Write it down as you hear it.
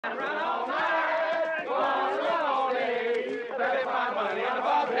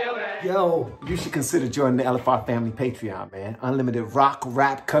Yo, you should consider joining the LFR Family Patreon, man. Unlimited rock,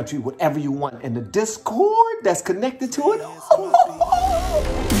 rap, country, whatever you want. And the Discord that's connected to it.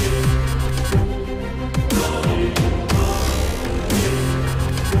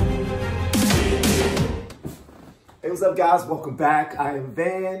 Hey, what's up, guys? Welcome back. I am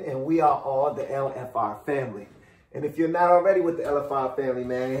Van, and we are all the LFR family. And if you're not already with the LFR family,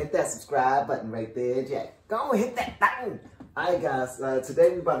 man, hit that subscribe button right there, Jack. Go and hit that button. All right, guys,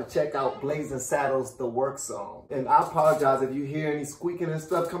 today we're about to check out Blazing Saddles, the work song. And I apologize if you hear any squeaking and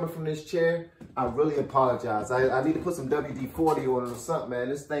stuff coming from this chair. I really apologize. I need to put some WD-40 on it or something, man.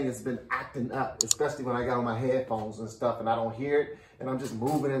 This thing has been acting up, especially when I got on my headphones and stuff and I don't hear it. And I'm just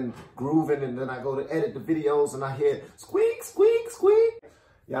moving and grooving, and then I go to edit the videos and I hear squeak, squeak, squeak.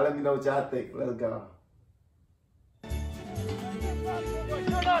 Y'all let me know what y'all think. Let's go.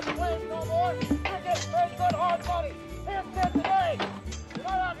 You're not playing no more. You're getting very good hard money. Here's 10 today. You're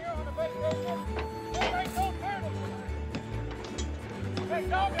not out here on the vacation. There ain't no fairness. Hey,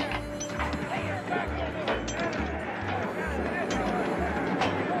 dog there. Hey, you're back here.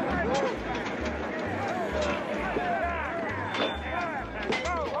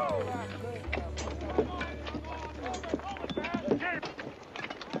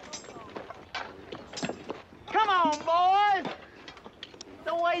 Come on, boys.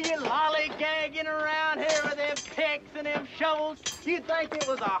 The way you lollygagging around here with them picks and them shovels, you think it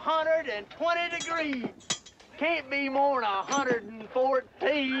was 120 degrees. Can't be more than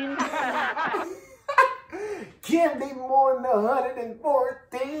 114. Can't be more than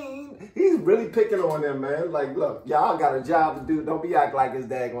 114. He's really picking on them, man. Like, look, y'all got a job to do. Don't be acting like it's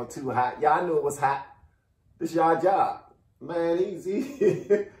daggone too hot. Y'all knew it was hot. This y'all job. Man,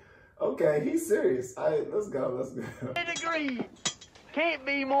 okay, he's serious. All right, let's go, let's go. Degrees. Can't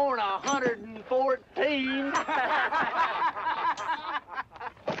be more than 114.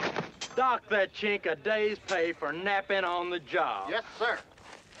 Dock that chink a day's pay for napping on the job. Yes, sir.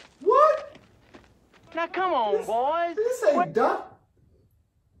 What? Now come on, boys. Did he say doc?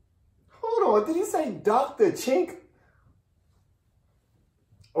 Hold on, did he say Dr. Chink?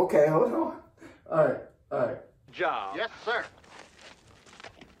 Okay, hold on. All right. Job. Yes, sir.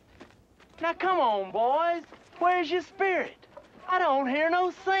 Now come on, boys. Where's your spirit? I don't hear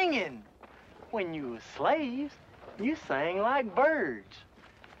no singing. When you was slaves, you sang like birds.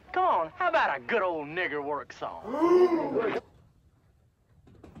 Come on, how about a good old nigger work song?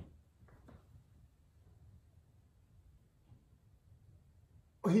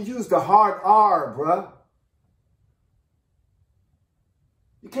 He used the hard R, bruh.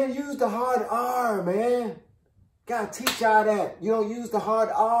 You can't use the hard R, man. Gotta teach y'all that. You don't use the hard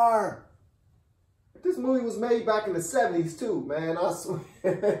R. This movie was made back in the 70s too, man. I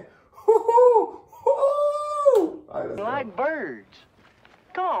swear. Like birds.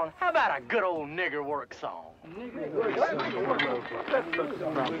 Come on, how about a good old nigger work song?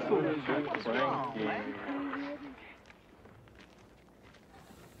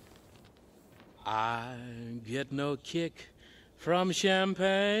 I get no kick from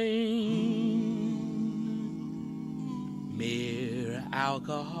champagne. Mere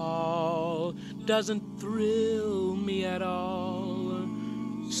alcohol doesn't thrill me at all.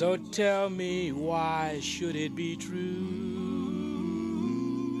 So tell me, why should it be true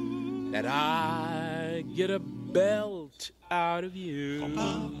that I get a belt out of you?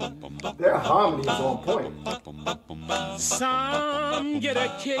 Their harmony is on point. Some get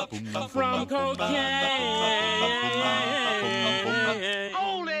a kick from cocaine.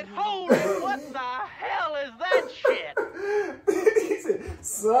 Hold it! What the hell is that shit? He said,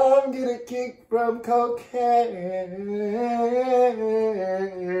 some get a kick from cocaine.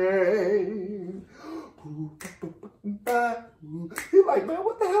 He's like, man,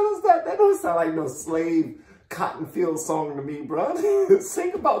 what the hell is that? That don't sound like no slave cotton field song to me, bro.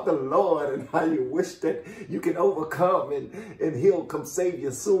 Sing about the Lord and how you wish that you can overcome and he'll come save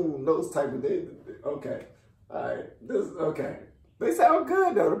you soon. Those type of things. Okay. All right. Okay. They sound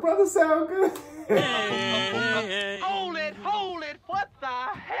good, though. The brothers sound good. Hold it! What the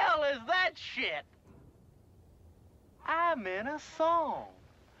hell is that shit? I'm in a song.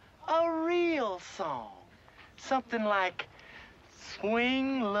 A real song. Something like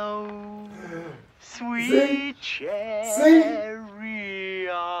Swing Low, Sweet Chariot.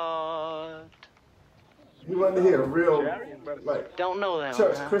 You want to hear a real, like, Don't know that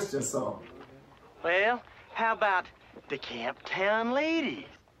church one, huh? Christian song. Well, how about the Camptown Ladies?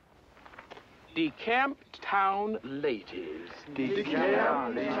 The Camptown Ladies.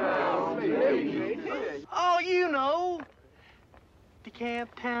 Oh, you know. The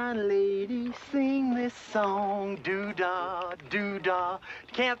Camptown ladies sing this song, doo-dah, doo-dah.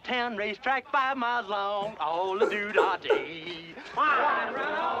 The Camptown racetrack 5 miles long, all the doo-dah day. Run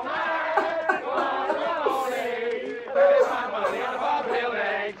all night, run all day. There's my money on the bobtail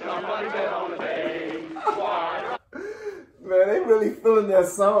egg, somebody bet on the bay. Man, they really feeling that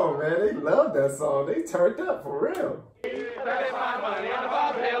song, man. They love that song. They turned up for real. There's my money on the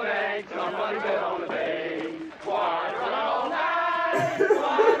bobtail egg, somebody bet on the bay. Run all night,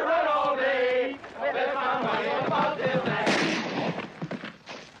 run all day. There's my money on the bobtail egg.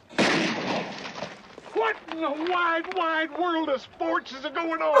 What in the wide, wide world of sports is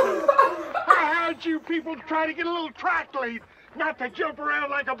going on? I had you people try to get a little track lead, not to jump around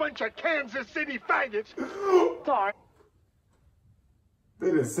like a bunch of Kansas City faggots. Sorry.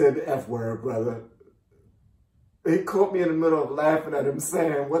 They just said the F word, brother. They caught me in the middle of laughing at him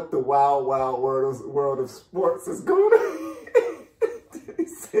saying, what the wild, wild world of sports is going on? He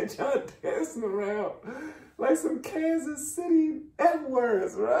said, y'all dancing around like some Kansas City F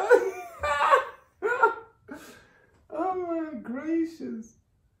words, right? Oh my gracious.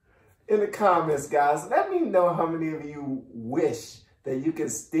 In the comments, guys, let me know how many of you wish that you can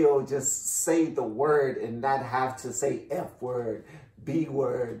still just say the word and not have to say F word, B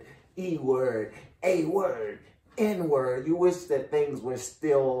word, E word, A word, N word. You wish that things were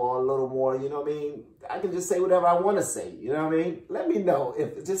still a little more, you know what I mean? I can just say whatever I want to say, you know what I mean? Let me know.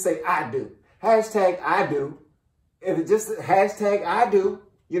 If just say I do. Hashtag I do. If it just hashtag I do,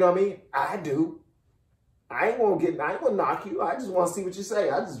 you know what I mean? I do. I ain't gonna knock you. I just want to see what you say.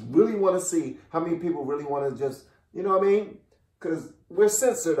 I just really want to see how many people really want to just, you know what I mean? Because we're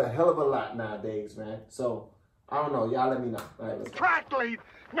censored a hell of a lot nowadays, man. So, I don't know. Y'all let me know. All right, let's go. Track lead,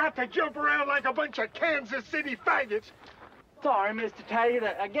 not to jump around like a bunch of Kansas City faggots. Sorry, Mr.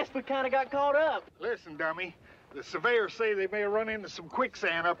 Taggart. I guess we kind of got caught up. Listen, dummy, the surveyors say they may run into some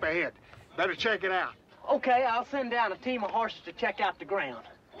quicksand up ahead. Better check it out. Okay, I'll send down a team of horses to check out the ground.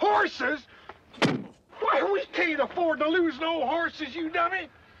 Horses? Why, we can't afford to lose no horses, you dummy.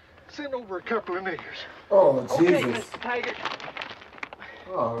 Send over a couple of niggers. Oh, Jesus. Okay, Mr. Taggart.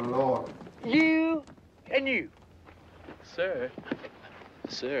 Oh, Lord. You and you. Sir,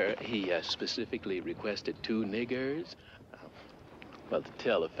 he specifically requested 2 niggers. Well, to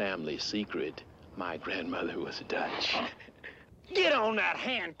tell a family secret, my grandmother was Dutch. Get on that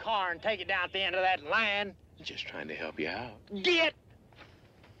hand car and take it down at the end of that line. Just trying to help you out. Get!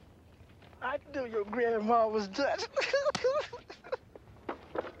 I knew your grandma was Dutch.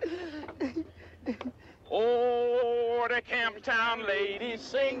 Oh, the Camptown ladies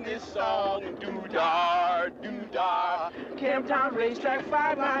sing this song, doo-dah, doo-dah. Camptown racetrack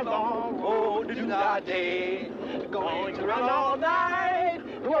 5 miles long, oh, the doo-dah day. Going to run all night,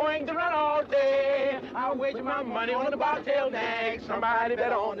 going to run all day. I'll wager my money on the bobtail nag, somebody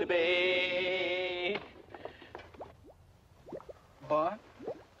bet on the bay. Boy,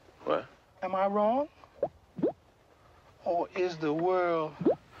 What? am I wrong? Or is the world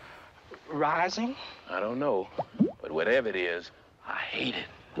rising? I don't know, but whatever it is, I hate it.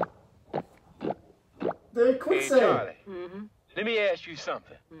 They quit Hey, saying. Charlie, let me ask you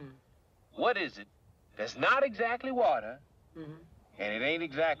something. What is it that's not exactly water, and it ain't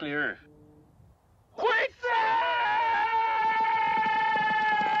exactly earth? Quicksand!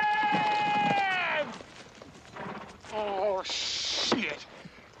 Oh, shit.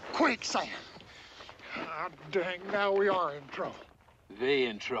 Quicksand. Ah, dang, now we are in trouble. They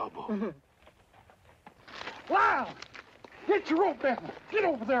in trouble. Wow! Get your rope, Bethany. Get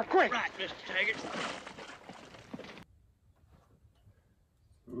over there, quick. Right, Mr. Taggart.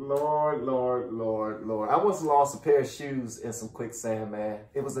 Lord, Lord, Lord, Lord. I once lost a pair of shoes in some quicksand, man.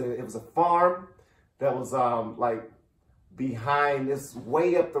 It was a farm that was like behind this,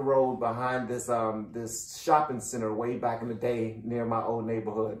 way up the road behind this this shopping center way back in the day near my old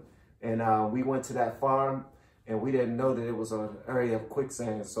neighborhood. And we went to that farm and we didn't know that it was an area of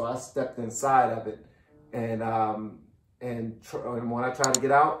quicksand. So I stepped inside of it and when I tried to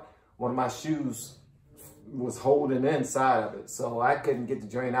get out, one of my shoes was holding inside of it. So I couldn't get the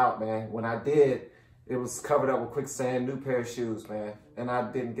drain out, man. When I did, it was covered up with quicksand, new pair of shoes, man. And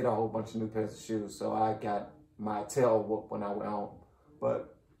I didn't get a whole bunch of new pairs of shoes. So I got my tail whooped when I went home.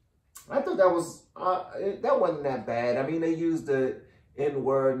 But I thought that was, that wasn't that bad. I mean, they used the N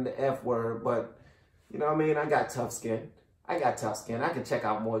word and the F word, but you know what I mean? I got tough skin. I can check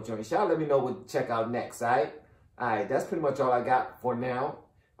out more joints. Y'all let me know what to check out next, all right? All right, that's pretty much all I got for now.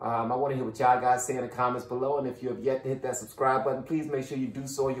 I want to hear what y'all guys say in the comments below. And if you have yet to hit that subscribe button, please make sure you do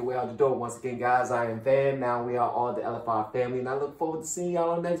so on your way out the door. Once again, guys, I am Van. Now we are all the LFR family. And I look forward to seeing y'all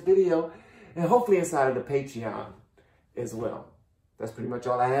on the next video. And hopefully inside of the Patreon as well. That's pretty much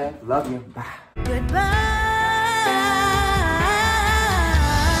all I have. Love you. Bye. Goodbye.